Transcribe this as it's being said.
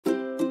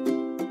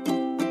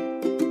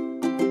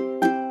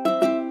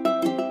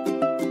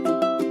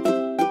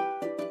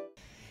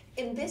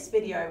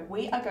video,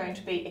 we are going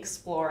to be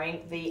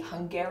exploring the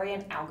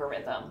Hungarian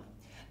algorithm.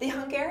 The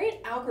Hungarian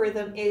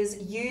algorithm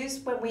is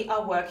used when we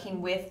are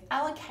working with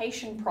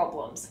allocation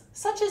problems,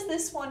 such as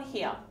this one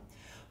here,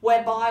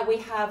 whereby we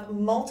have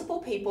multiple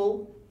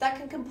people that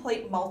can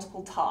complete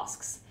multiple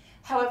tasks.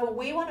 However,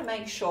 we want to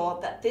make sure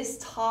that this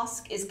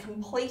task is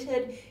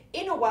completed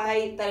in a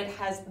way that it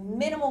has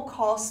minimal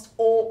cost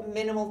or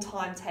minimal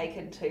time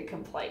taken to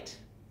complete.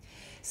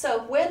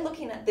 So if we're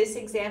looking at this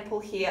example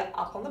here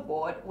up on the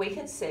board, we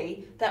can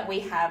see that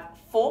we have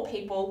 4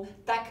 people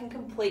that can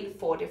complete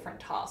 4 different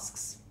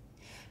tasks.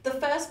 The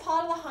first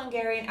part of the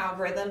Hungarian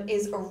algorithm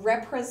is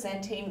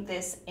representing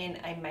this in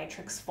a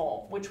matrix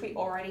form, which we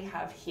already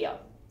have here.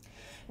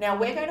 Now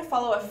we're going to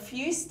follow a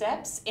few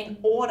steps in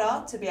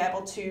order to be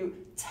able to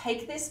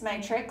take this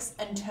matrix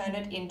and turn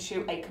it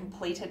into a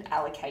completed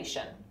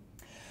allocation.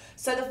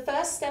 So the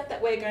first step that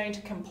we're going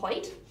to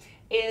complete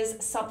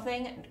is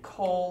something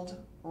called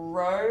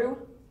row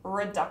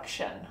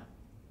reduction.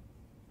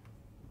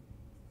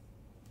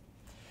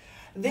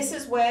 This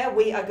is where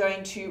we are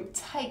going to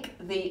take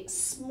the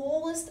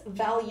smallest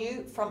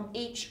value from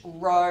each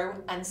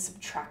row and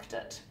subtract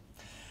it.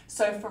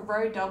 So for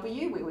row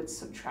W, we would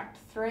subtract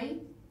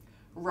 3,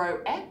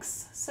 row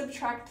X,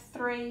 subtract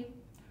 3,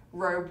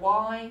 row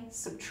Y,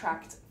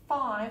 subtract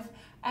 5,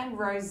 and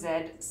row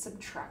Z,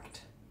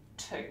 subtract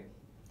 2.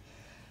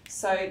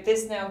 So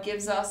this now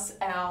gives us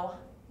our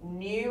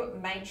new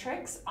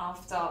matrix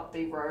after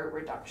the row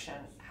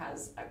reduction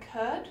has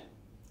occurred.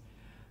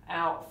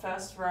 Our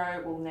first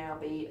row will now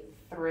be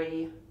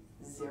 3,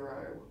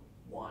 0,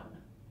 1,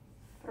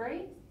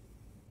 3.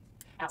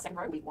 Our second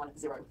row will be 1,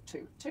 0,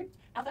 2, 2.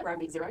 Our third row will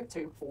be 0,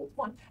 2, 4,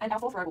 1. And our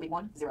fourth row will be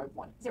 1, 0,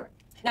 1, 0.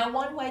 Now,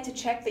 one way to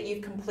check that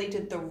you've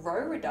completed the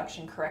row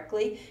reduction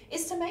correctly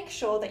is to make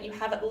sure that you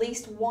have at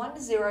least 1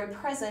 0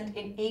 present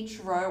in each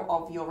row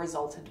of your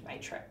resultant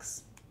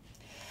matrix.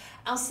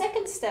 Our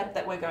second step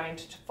that we're going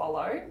to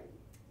follow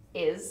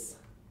is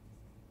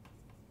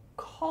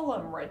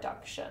column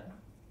reduction.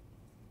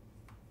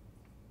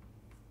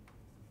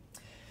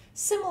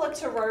 Similar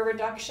to row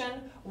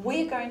reduction,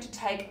 we're going to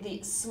take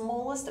the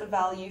smallest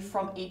value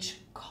from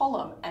each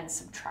column and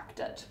subtract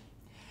it.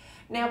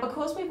 Now,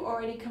 because we've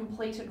already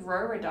completed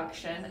row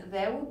reduction,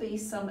 there will be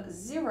some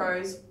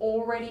zeros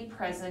already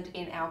present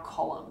in our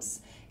columns.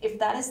 If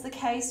that is the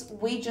case,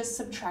 we just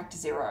subtract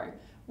 0.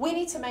 We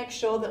need to make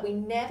sure that we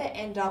never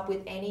end up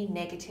with any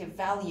negative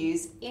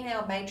values in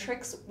our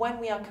matrix when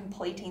we are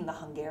completing the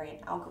Hungarian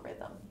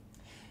algorithm.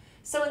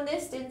 So in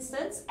this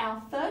instance,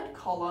 our third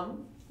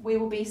column, we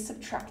will be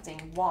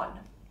subtracting 1.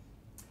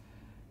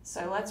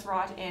 So let's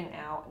write in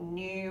our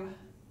new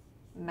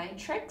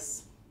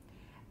matrix.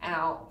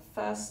 Our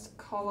first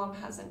column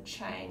hasn't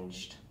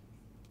changed.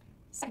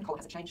 Second column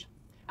hasn't changed.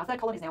 Our third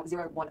column is now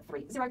 0, 1,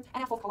 3, 0, and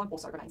our fourth column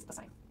also remains the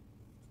same.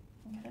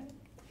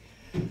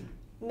 Okay.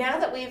 Now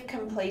that we've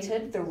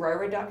completed the row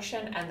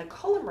reduction and the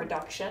column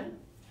reduction,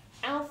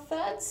 our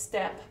third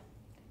step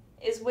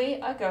is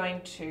we are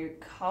going to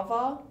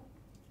cover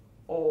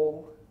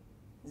all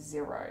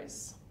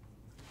zeros.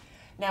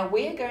 Now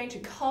we're going to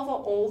cover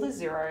all the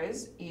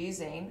zeros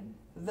using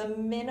the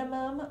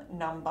minimum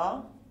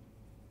number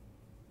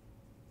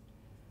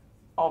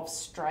of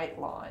straight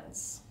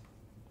lines.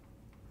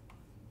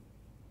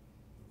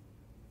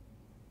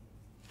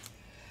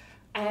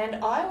 And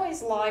I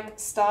always like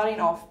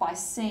starting off by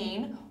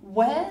seeing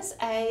where's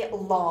a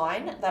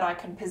line that I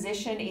can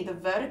position either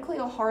vertically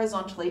or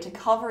horizontally to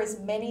cover as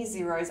many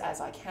zeros as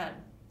I can.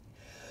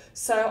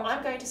 So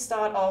I'm going to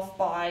start off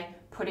by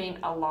putting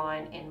a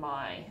line in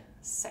my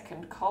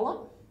second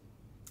column.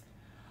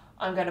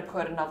 I'm going to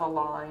put another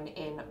line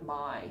in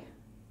my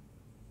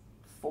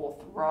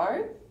fourth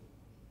row.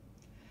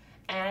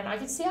 And I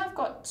can see I've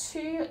got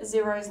 2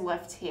 zeros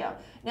left here.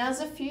 Now there's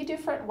a few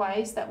different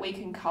ways that we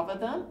can cover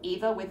them,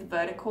 either with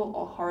vertical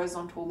or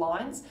horizontal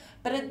lines,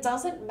 but it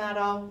doesn't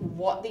matter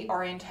what the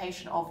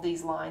orientation of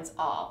these lines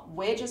are.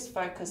 We're just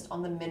focused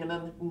on the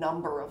minimum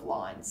number of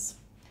lines.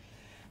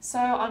 So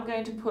I'm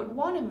going to put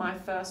 1 in my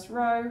first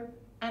row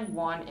and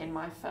 1 in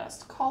my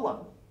first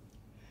column.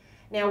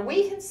 Now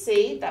we can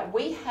see that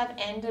we have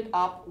ended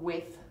up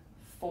with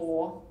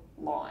 4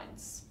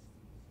 lines.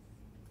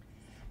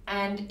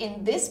 And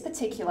in this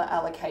particular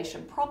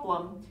allocation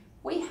problem,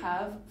 we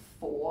have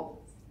 4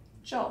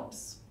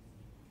 jobs.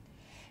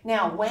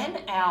 Now, when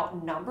our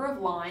number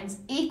of lines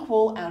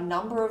equal our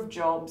number of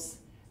jobs,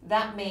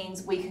 that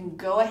means we can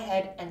go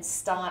ahead and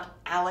start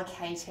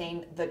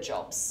allocating the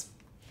jobs.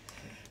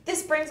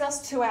 This brings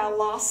us to our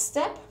last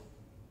step,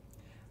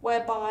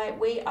 whereby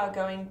we are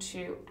going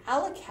to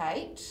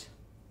allocate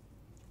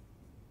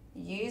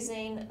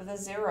using the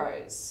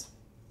zeros.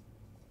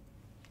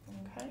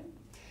 Okay.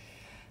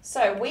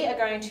 So we are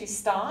going to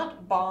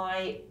start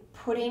by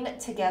putting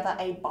together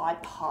a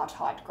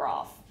bipartite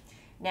graph.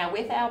 Now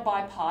with our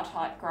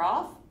bipartite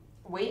graph,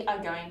 we are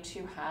going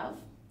to have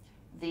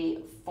the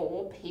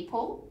 4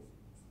 people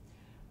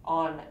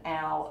on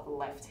our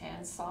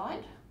left-hand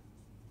side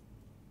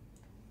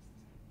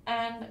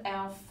and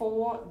our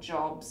 4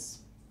 jobs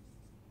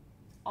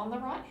on the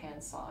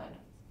right-hand side.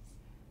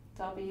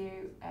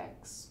 W,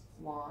 X,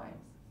 Y,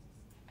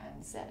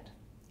 and Z.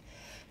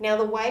 Now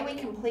the way we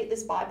complete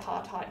this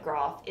bipartite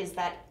graph is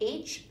that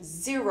each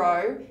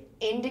 0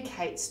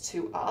 indicates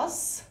to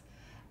us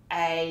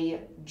a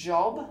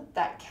job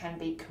that can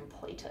be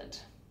completed.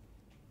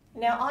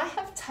 Now I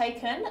have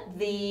taken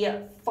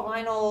the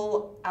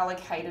final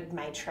allocated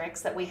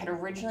matrix that we had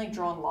originally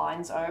drawn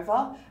lines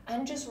over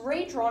and just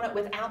redrawn it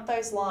without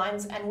those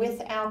lines and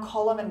with our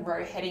column and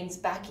row headings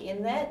back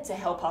in there to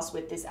help us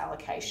with this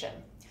allocation.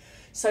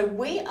 So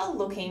we are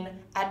looking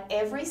at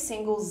every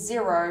single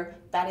 0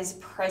 that is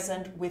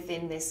present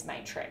within this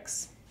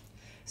matrix.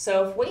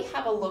 So if we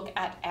have a look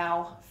at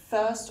our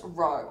first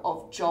row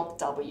of job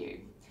W,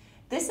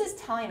 this is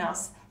telling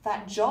us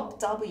that job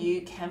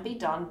W can be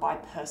done by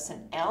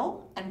person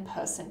L and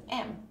person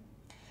M.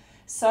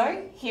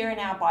 So here in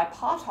our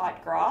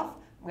bipartite graph,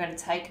 I'm going to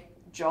take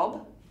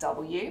job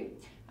W, and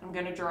I'm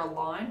going to draw a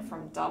line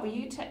from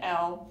W to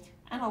L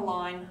and a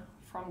line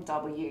from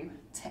W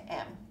to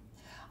M.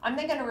 I'm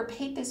then going to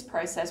repeat this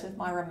process with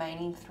my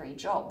remaining 3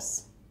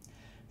 jobs.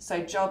 So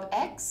job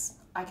X,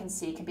 I can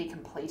see can be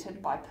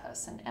completed by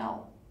person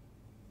L.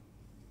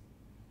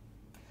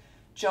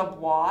 Job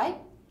Y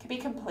can be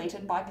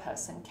completed by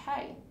person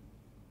K.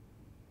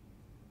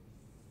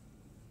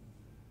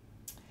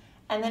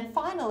 And then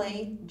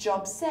finally,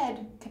 job Z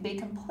can be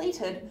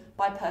completed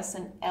by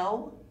person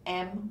L,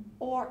 M,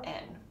 or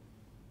N.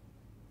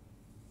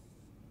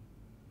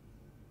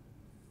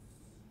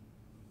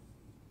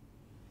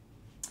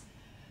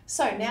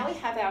 So now we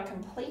have our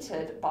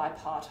completed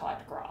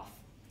bipartite graph.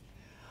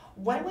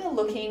 When we're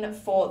looking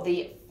for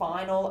the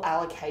final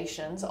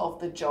allocations of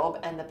the job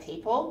and the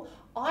people,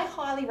 I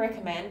highly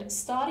recommend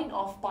starting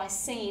off by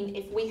seeing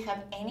if we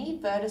have any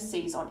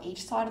vertices on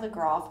each side of the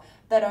graph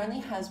that only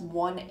has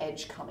one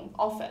edge coming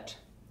off it.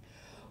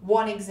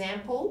 One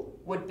example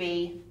would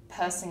be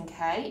person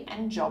K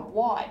and job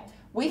Y.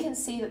 We can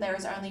see that there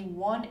is only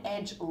one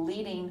edge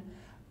leading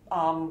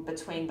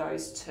between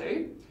those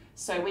two.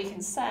 So we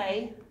can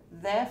say,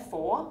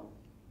 therefore,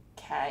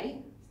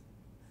 K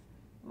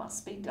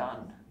must be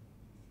done,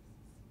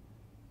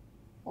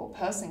 or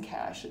person K,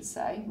 I should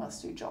say,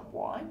 must do job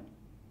Y.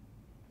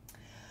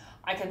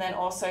 I can then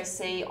also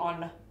see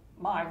on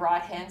my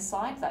right-hand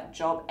side that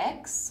job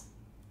X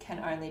can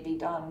only be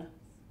done,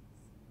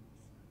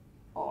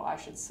 or I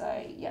should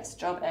say, yes,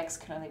 job X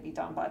can only be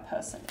done by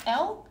person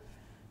L,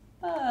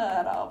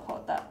 but I'll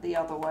put that the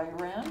other way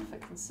around for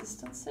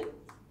consistency.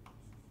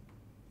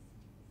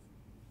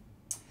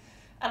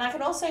 And I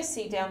can also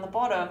see down the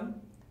bottom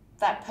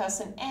that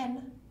person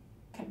N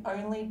can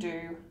only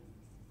do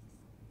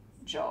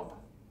job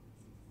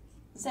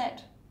Z.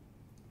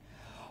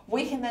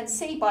 We can then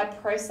see by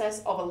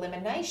process of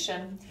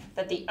elimination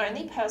that the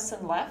only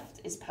person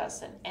left is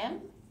person M,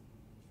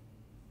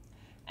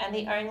 and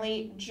the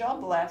only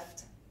job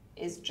left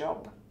is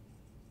job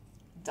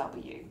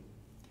W.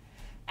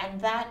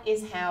 And that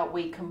is how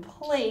we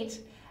complete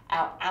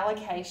our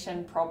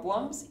allocation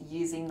problems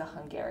using the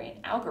Hungarian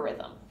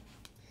algorithm.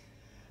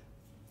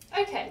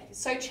 Okay,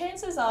 so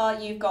chances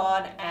are you've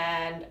gone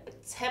and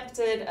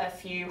attempted a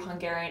few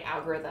Hungarian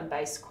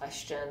algorithm-based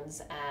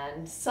questions,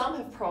 and some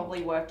have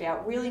probably worked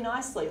out really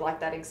nicely, like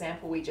that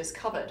example we just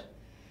covered.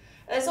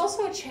 There's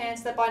also a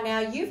chance that by now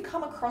you've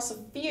come across a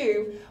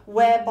few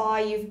whereby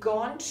you've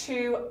gone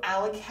to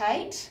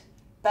allocate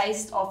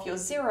based off your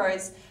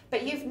zeros,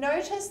 but you've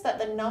noticed that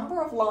the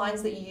number of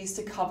lines that you use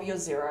to cover your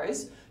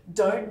zeros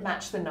don't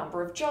match the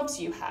number of jobs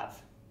you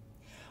have.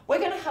 We're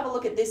going to have a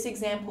look at this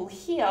example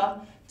here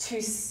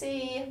to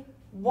see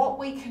what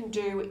we can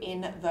do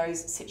in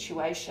those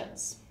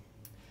situations.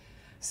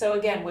 So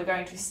again, we're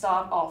going to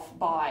start off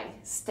by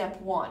step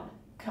 1,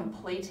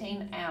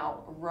 completing our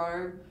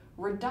row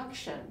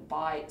reduction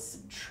by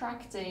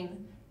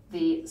subtracting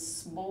the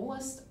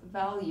smallest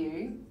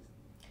value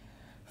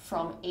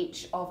from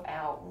each of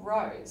our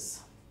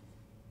rows.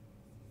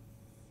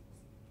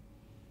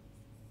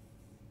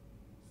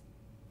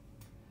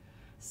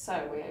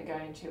 So we are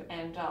going to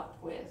end up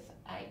with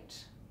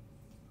 8,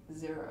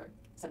 0,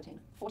 17,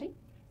 40,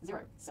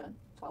 0, 7,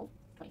 12,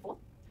 24,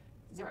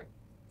 0,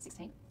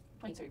 16,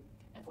 22,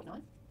 and 49.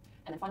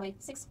 And then finally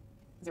 6,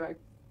 0,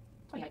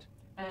 28,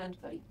 and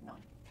 39.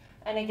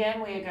 And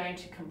again, we are going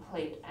to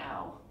complete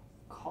our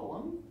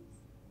column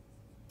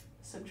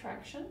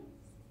subtraction,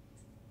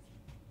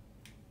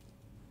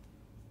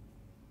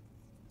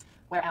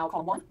 where our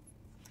column 1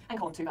 and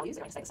column 2 values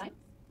are going to stay the same.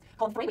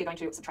 Column 3, we're going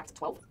to subtract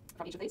 12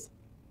 from each of these.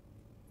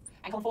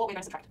 And column 4, we're going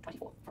to subtract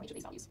 24 from each of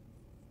these values.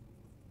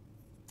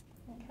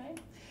 Okay.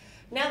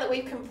 Now that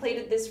we've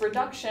completed this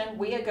reduction,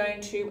 we are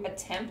going to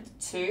attempt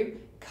to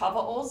cover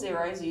all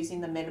zeros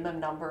using the minimum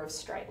number of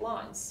straight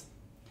lines.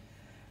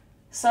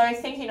 So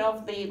thinking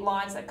of the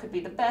lines that could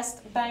be the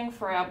best bang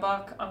for our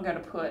buck, I'm going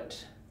to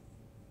put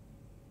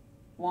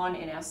 1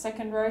 in our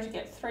second row to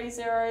get 3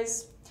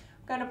 zeros.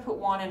 I'm going to put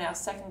 1 in our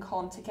second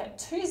column to get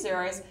 2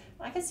 zeros.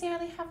 And I can see I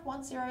only have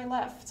 1 zero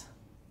left.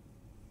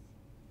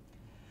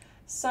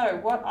 So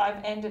what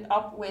I've ended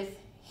up with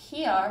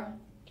here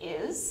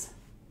is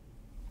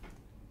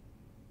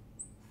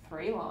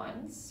 3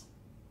 lines,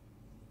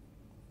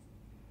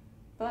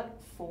 but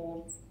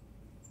 4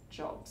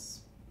 jobs.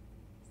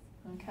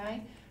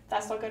 Okay,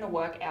 that's not going to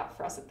work out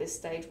for us at this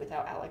stage with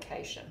our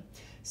allocation.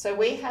 So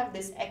we have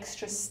this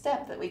extra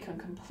step that we can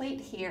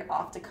complete here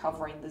after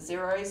covering the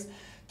zeros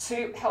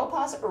to help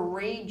us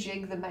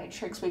rejig the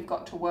matrix we've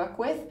got to work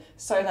with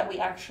so that we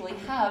actually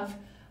have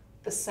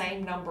the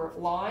same number of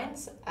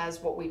lines as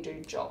what we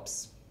do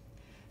jobs.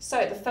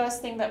 So the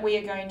first thing that we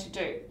are going to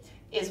do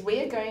is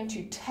we are going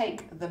to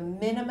take the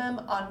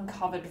minimum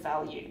uncovered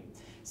value.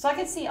 So I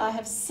can see I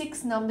have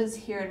 6 numbers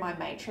here in my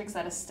matrix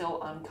that are still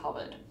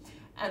uncovered,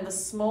 and the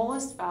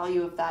smallest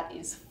value of that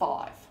is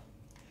 5.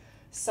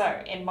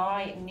 So in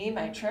my new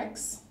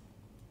matrix,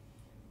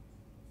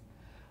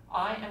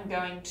 I am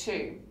going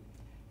to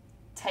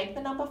take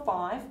the number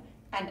 5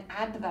 and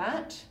add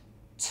that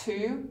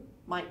to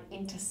my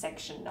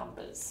intersection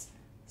numbers.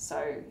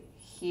 So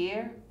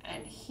here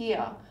and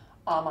here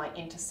are my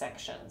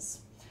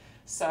intersections.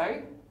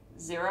 So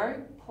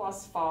 0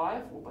 plus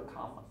 5 will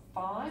become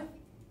 5,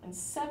 and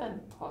 7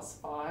 plus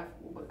 5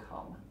 will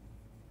become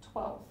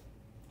 12.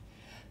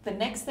 The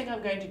next thing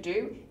I'm going to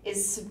do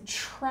is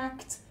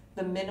subtract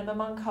the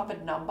minimum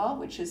uncovered number,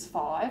 which is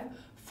 5,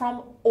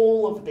 from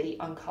all of the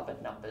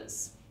uncovered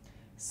numbers.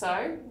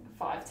 So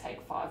 5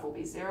 take 5 will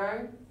be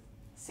 0,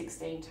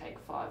 16 take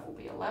 5 will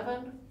be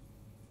 11,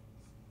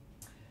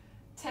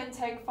 10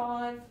 take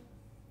 5,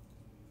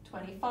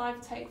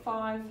 25 take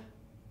 5,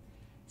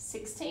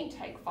 16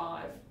 take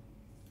 5,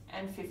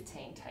 and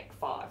 15 take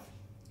 5.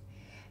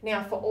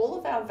 Now for all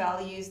of our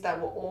values that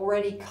were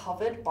already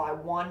covered by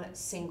one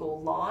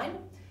single line,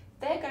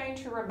 they're going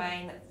to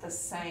remain the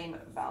same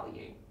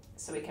value.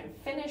 So we can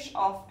finish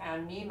off our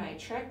new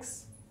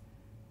matrix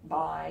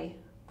by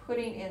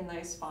putting in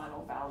those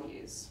final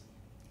values.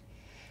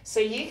 So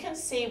you can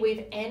see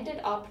we've ended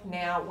up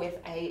now with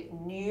a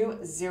new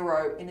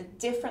 0 in a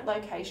different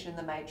location in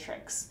the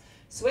matrix.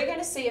 So we're going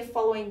to see if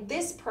following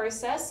this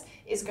process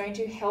is going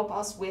to help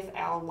us with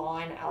our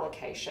line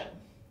allocation.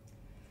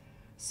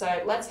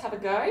 So let's have a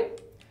go.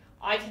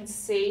 I can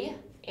see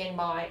in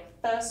my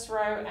first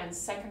row and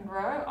second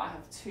row, I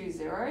have 2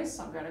 zeros,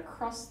 so I'm going to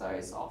cross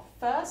those off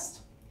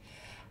first.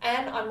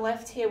 And I'm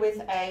left here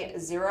with a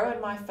 0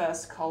 in my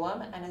first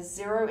column and a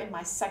 0 in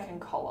my second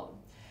column.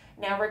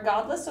 Now,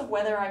 regardless of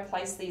whether I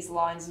place these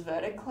lines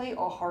vertically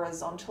or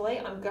horizontally,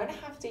 I'm going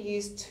to have to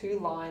use 2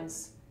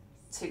 lines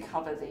to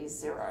cover these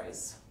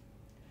zeros.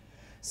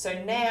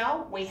 So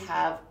now we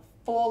have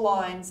 4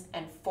 lines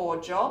and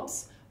 4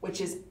 jobs, which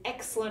is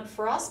excellent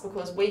for us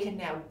because we can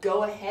now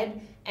go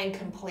ahead and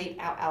complete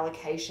our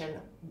allocation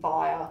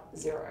via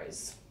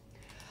zeros.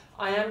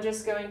 I am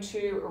just going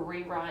to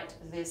rewrite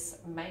this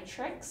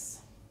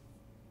matrix.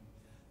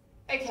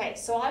 Okay,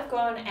 so I've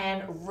gone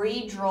and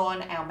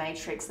redrawn our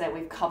matrix that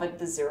we've covered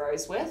the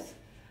zeros with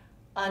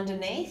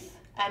underneath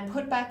and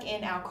put back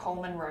in our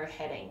column and row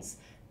headings.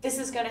 This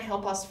is going to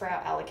help us for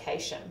our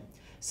allocation.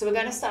 So we're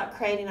going to start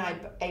creating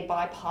a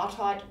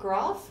bipartite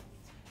graph.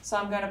 So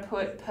I'm going to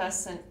put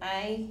person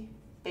A,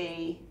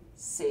 B,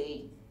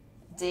 C,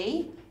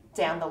 D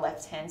down the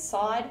left-hand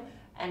side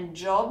and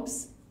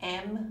jobs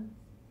M,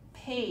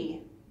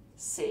 P,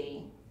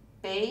 C,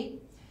 B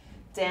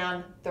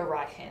down the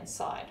right-hand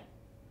side.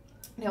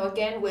 Now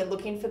again, we're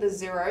looking for the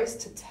zeros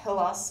to tell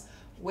us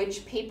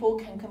which people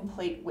can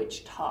complete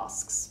which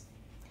tasks.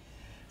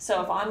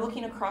 So if I'm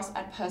looking across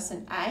at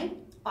person A,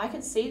 I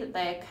can see that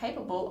they are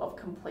capable of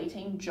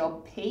completing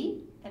job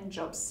P and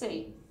job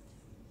C.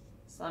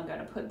 So I'm going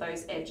to put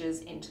those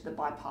edges into the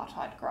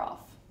bipartite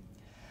graph.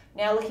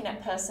 Now looking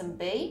at person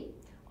B,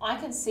 I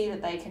can see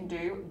that they can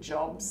do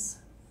jobs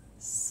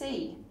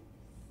C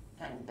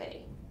and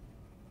B.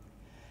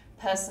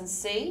 Person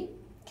C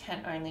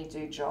can only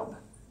do job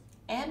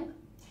M.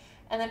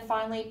 And then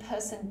finally,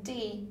 person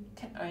D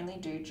can only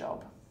do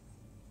job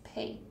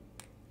P.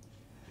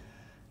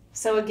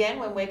 So again,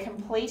 when we're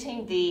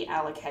completing the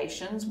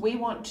allocations, we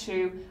want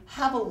to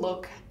have a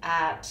look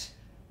at,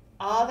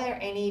 are there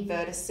any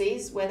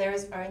vertices where there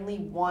is only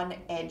one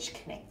edge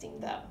connecting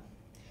them?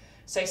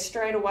 So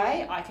straight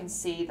away, I can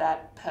see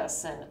that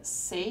person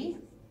C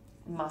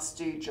must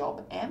do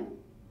job M.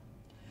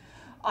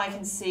 I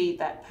can see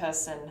that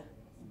person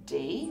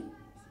D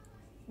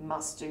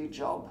must do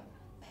job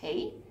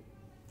P.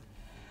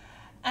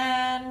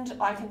 And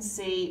I can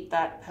see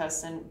that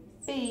person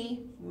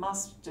B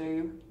must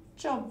do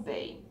job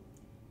B.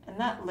 And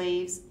that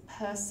leaves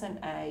person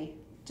A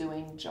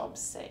doing job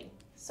C.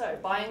 So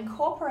by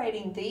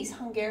incorporating these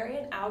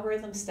Hungarian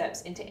algorithm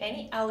steps into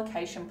any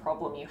allocation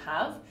problem you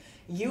have,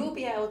 you will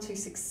be able to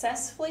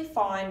successfully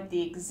find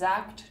the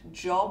exact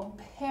job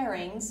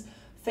pairings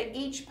for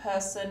each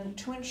person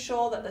to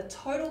ensure that the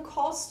total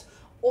cost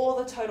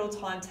or the total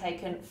time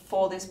taken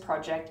for this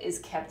project is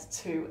kept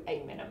to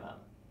a minimum.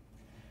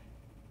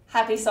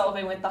 Happy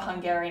solving with the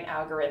Hungarian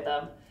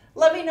algorithm.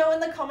 Let me know in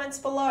the comments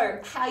below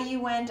how you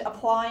went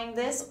applying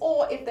this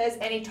or if there's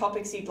any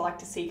topics you'd like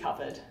to see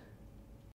covered.